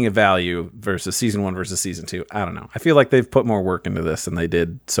thinking of value versus season 1 versus season 2, I don't know. I feel like they've put more work into this than they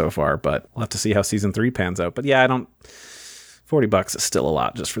did so far, but we'll have to see how season 3 pans out. But yeah, $40 is still a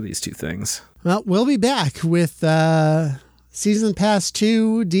lot just for these two things. Well, we'll be back with Season Pass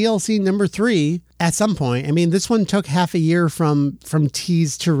 2 DLC number 3 at some point. I mean, this one took half a year from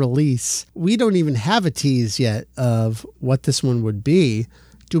tease to release. We don't even have a tease yet of what this one would be.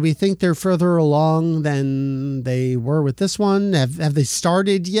 Do we think they're further along than they were with this one? Have they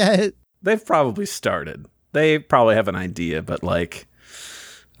started yet? They've probably started. They probably have an idea, but like,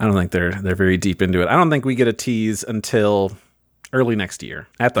 I don't think they're very deep into it. I don't think we get a tease until early next year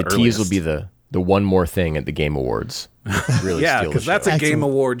at the earliest. Tease will be the one more thing at the Game Awards. Really yeah, steal the because that's show. a Game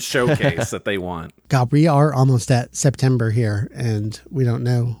Awards showcase that they want. God, we are almost at September here, and we don't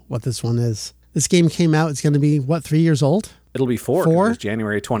know what this one is. This game came out, it's going to be, 3 years old? It'll be 4? 'Cause it was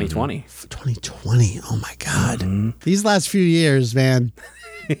January 2020. 2020, oh my God. These last few years, man.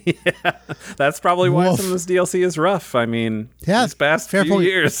 Yeah, that's probably why Woof. some of this DLC is rough. I mean, Yeah, these past fair few point.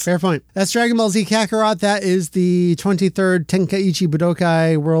 years. Fair point. That's Dragon Ball Z Kakarot. That is the 23rd Tenkaichi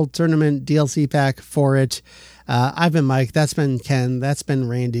Budokai World Tournament DLC pack for it. I've been Mike. That's been Ken. That's been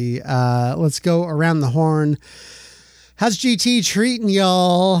Randy. Let's go around the horn. How's GT treating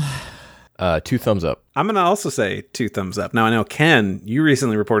y'all? 2 thumbs up. I'm going to also say 2 thumbs up. Now, I know, Ken, you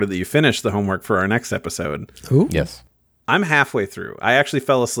recently reported that you finished the homework for our next episode. Ooh. Yes. I'm halfway through. I actually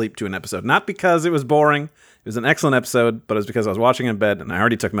fell asleep to an episode. Not because it was boring. It was an excellent episode, but it was because I was watching in bed and I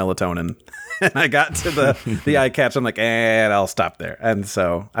already took melatonin. And I got to the eye catch. I'm like, I'll stop there. And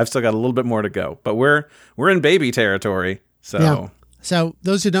so I've still got a little bit more to go. But we're in baby territory. So Yeah. So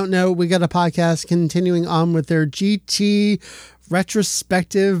those who don't know, we got a podcast continuing on with their GT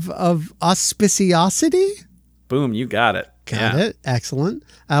retrospective of auspiciosity. boom, you got it. Got it. Excellent.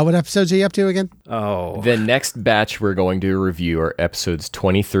 What episodes are you up to again? Oh, The next batch we're going to review are episodes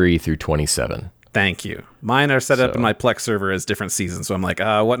 23 through 27. thank you. Mine are set up in my Plex server as different seasons. So I'm like,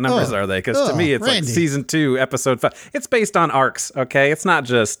 what numbers are they? Because to me, it's Randy. like season 2, episode 5. It's based on arcs, okay? It's not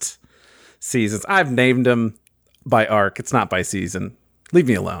just seasons. I've named them by arc. It's not by season. Leave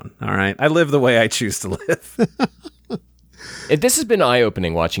me alone, all right? I live the way I choose to live. This has been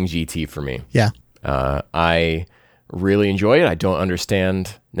eye-opening watching GT for me. Yeah. I really enjoy it. I don't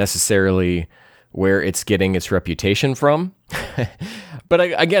understand necessarily where it's getting its reputation from. But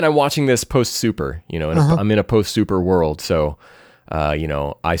again, I'm watching this post-Super, and I'm in a post-Super world. So,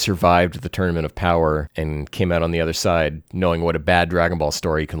 I survived the Tournament of Power and came out on the other side knowing what a bad Dragon Ball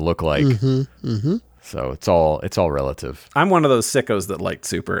story can look like. So it's all relative. I'm one of those sickos that liked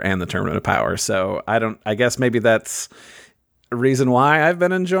Super and the Tournament of Power. So I guess maybe that's a reason why I've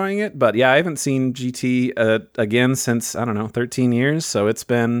been enjoying it. But yeah, I haven't seen GT again since, 13 years. So it's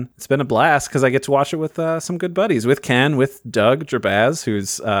been a blast because I get to watch it with some good buddies, with Ken, with Doug Drbaz,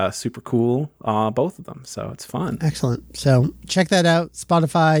 who's super cool, both of them. So it's fun. Excellent. So check that out.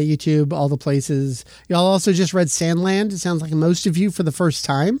 Spotify, YouTube, all the places. Y'all also just read Sandland. It sounds like most of you for the first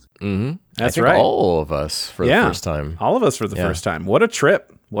time. Mm-hmm. That's I think right. all of us for the first time. All of us for the first time. What a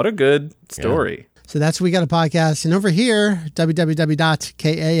trip. What a good story. So that's We Got a Podcast. And over here,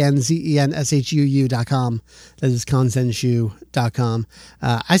 www.kanzenshuu.com. That is kanzenshuu.com.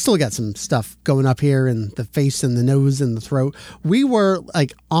 I still got some stuff going up here in the face and the nose and the throat. We were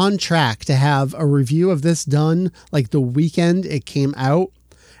on track to have a review of this done the weekend it came out.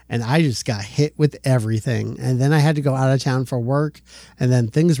 and I just got hit with everything. And then I had to go out of town for work, and then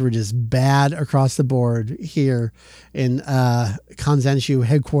things were just bad across the board here in Kanzenshuu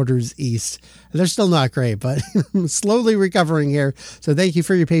headquarters east. They're still not great, but I'm slowly recovering here. So thank you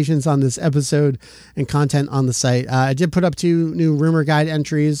for your patience on this episode and content on the site. I did put up 2 new rumor guide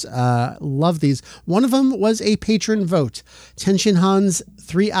entries. Love these. One of them was a patron vote. Tenshin Han's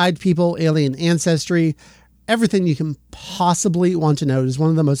Three-Eyed People, Alien Ancestry. Everything you can possibly want to know is one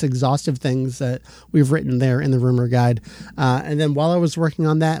of the most exhaustive things that we've written there in the rumor guide. And then while I was working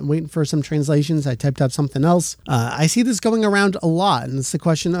on that and waiting for some translations, I typed up something else. I see this going around a lot, and it's the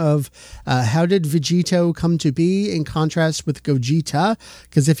question of how did Vegito come to be in contrast with Gogeta?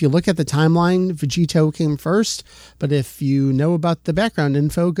 Because if you look at the timeline, Vegito came first, but if you know about the background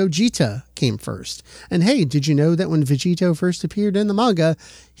info, Gogeta came first. And hey, did you know that when Vegito first appeared in the manga,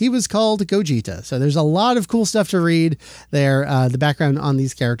 he was called Gogeta? So there's a lot of cool stuff to read there, the background on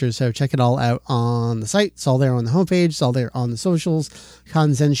these characters. So check it all out on the site. It's all there on the homepage. It's all there on the socials.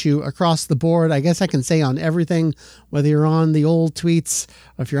 Kanzenshuu across the board. I guess I can say on everything, whether you're on the old tweets,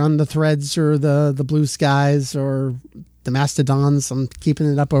 or if you're on the threads or the blue skies or the mastodons. I'm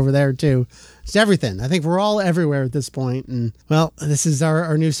keeping it up over there too. It's everything. I think we're all everywhere at this point. And well, this is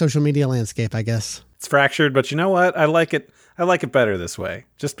our new social media landscape, I guess. It's fractured, but you know what? I like it. I like it better this way,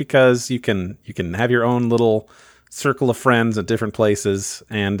 just because you can have your own little circle of friends at different places,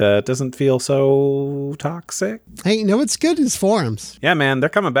 and it doesn't feel so toxic. Hey, you know what's good is forums. Yeah, man, they're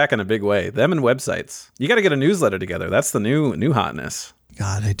coming back in a big way. Them and websites. You got to get a newsletter together. That's the new hotness.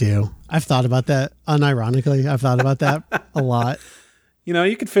 God, I do. I've thought about that. Unironically, I've thought about that a lot. You know,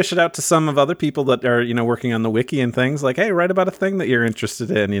 you could fish it out to some of other people that are, working on the wiki and things like, hey, write about a thing that you're interested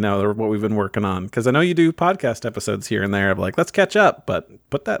in, or what we've been working on. Because I know you do podcast episodes here and there of like, let's catch up. But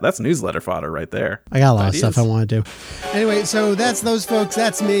that's newsletter fodder right there. I got a lot of stuff I want to do. Anyway, so that's those folks.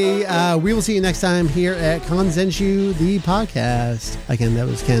 That's me. We will see you next time here at Kanzenshuu, the podcast. Again, that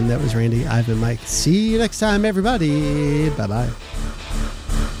was Ken. That was Randy. I've been Mike. See you next time, everybody. Bye-bye.